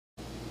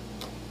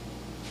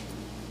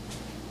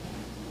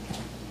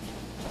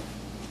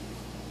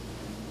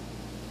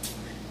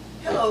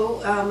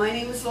Hello, my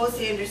name is Lois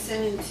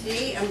Anderson, and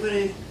today I'm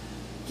going to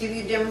give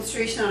you a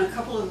demonstration on a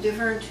couple of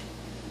different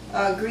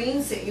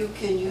greens that you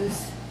can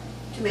use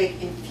to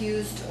make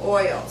infused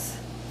oils.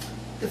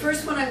 The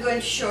first one I'm going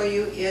to show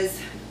you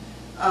is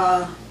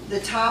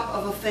the top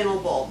of a fennel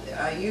bulb.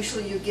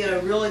 Usually you get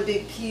a really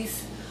big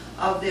piece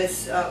of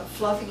this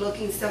fluffy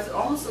looking stuff that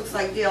almost looks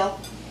like dill,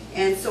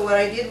 and so what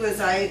I did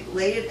was I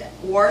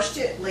washed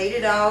it, laid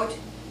it out,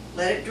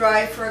 let it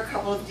dry for a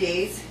couple of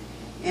days,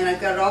 and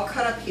I've got it all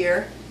cut up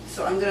here.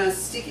 So I'm going to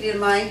stick it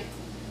in my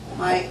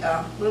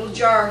little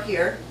jar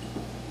here,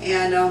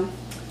 and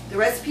the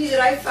recipe that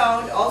I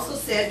found also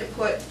said to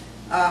put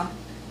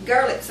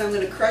garlic. So I'm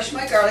going to crush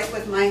my garlic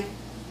with my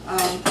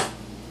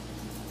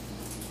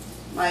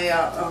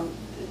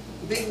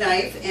big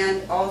knife,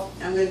 and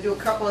I'm going to do a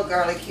couple of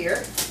garlic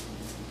here,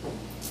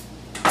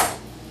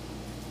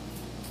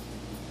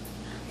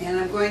 and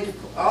I'm going to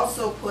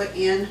also put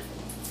in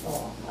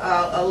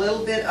a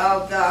little bit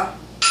of the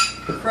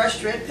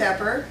crushed red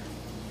pepper,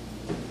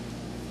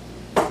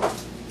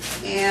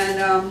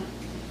 and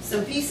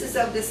some pieces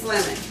of this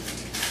lemon,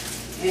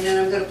 and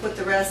then I'm going to put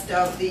the rest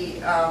of the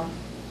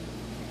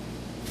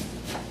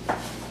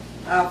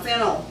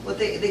fennel, what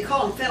they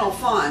call them fennel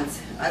fawns,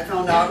 I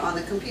found out on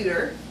the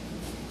computer.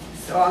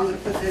 So I'm going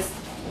to put this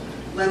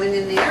lemon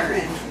in there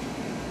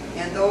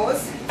and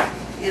those,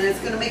 and it's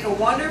going to make a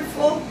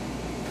wonderful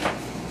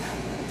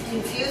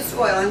infused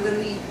oil. I'm going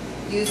to be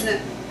using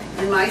it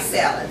in my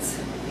salads,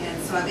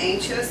 and so I'm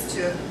anxious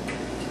to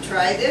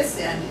try this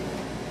and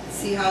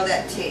see how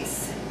that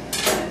tastes.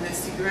 I'm going to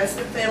stick the rest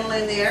of the fennel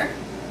in there.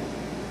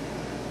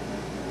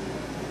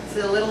 It's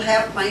in a little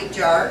half-pint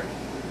jar,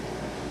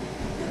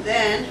 and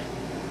then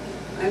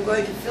I'm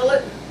going to fill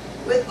it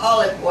with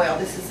olive oil.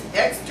 This is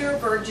extra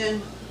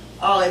virgin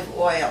olive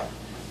oil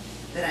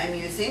that I'm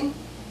using.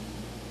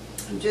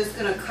 I'm just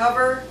going to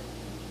cover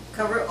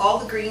all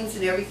the greens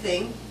and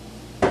everything.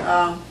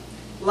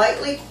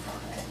 Lightly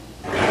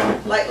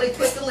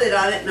put the lid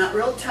on it, not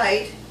real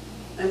tight.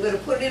 I'm going to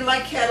put it in my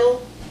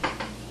kettle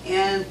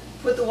and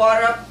put the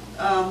water up,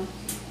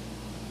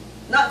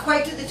 not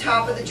quite to the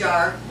top of the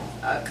jar,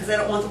 because I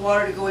don't want the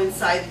water to go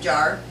inside the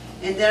jar.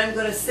 And then I'm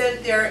going to set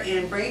it there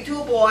and bring it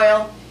to a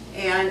boil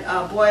and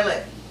boil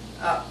it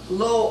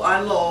low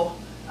on low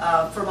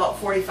for about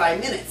 45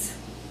 minutes.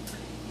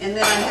 And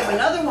then I have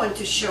another one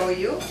to show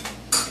you,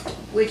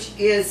 which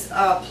is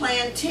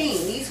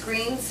plantain. These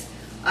greens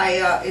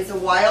is a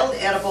wild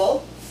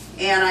edible,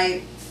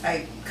 and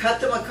I cut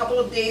them a couple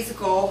of days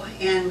ago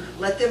and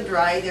let them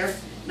dry. They're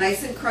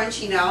nice and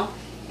crunchy now,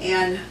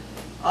 and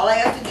all I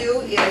have to do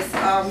is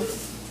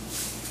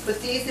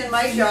put these in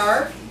my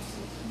jar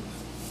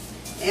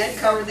and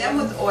cover them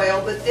with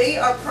oil, but they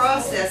are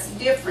processed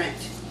different.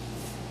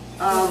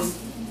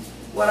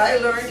 What I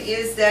learned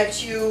is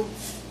that you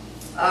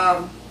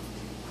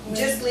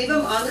just leave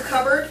them on the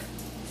cupboard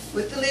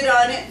with the lid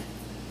on it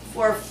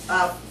for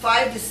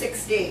 5 to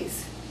 6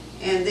 days,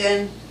 and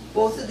then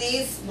both of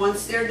these,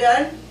 once they're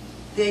done,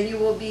 then you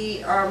will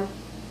be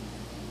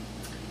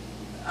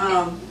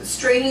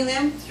straining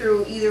them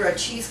through either a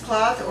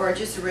cheesecloth or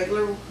just a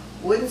regular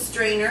wooden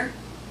strainer,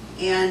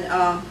 and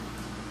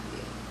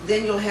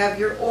then you'll have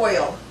your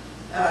oil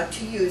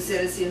to use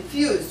that is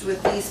infused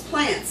with these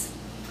plants.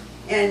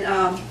 And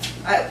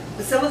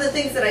some of the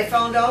things that I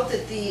found out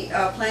that the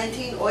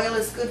plantain oil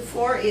is good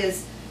for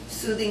is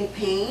soothing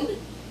pain.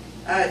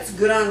 It's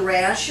good on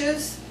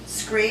rashes,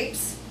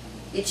 scrapes,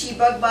 itchy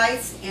bug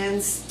bites,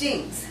 and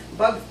stings,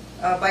 bug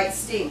bite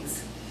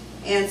stings.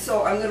 And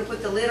so I'm going to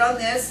put the lid on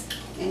this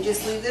and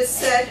just leave this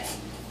set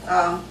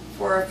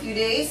for a few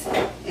days,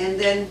 and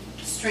then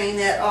strain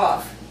that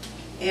off.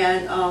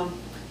 And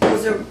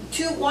those are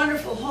two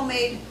wonderful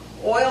homemade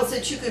oils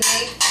that you can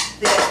make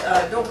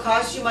that don't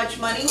cost you much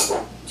money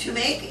to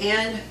make,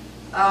 and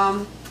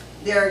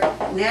they're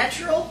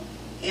natural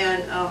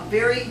and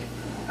very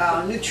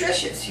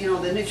nutritious. You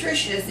know, the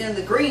nutrition is in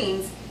the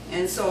greens,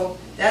 and so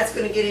that's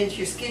going to get into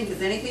your skin,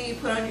 because anything you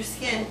put on your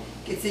skin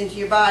gets into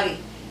your body,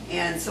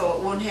 and so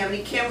it won't have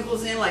any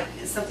chemicals in like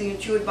something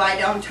that you would buy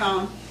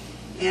downtown.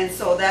 And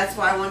so that's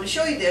why I wanted to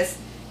show you this,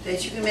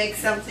 that you can make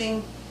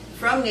something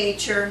from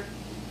nature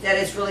that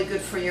is really good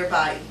for your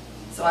body.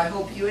 So I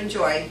hope you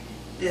enjoy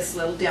this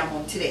little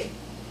demo today.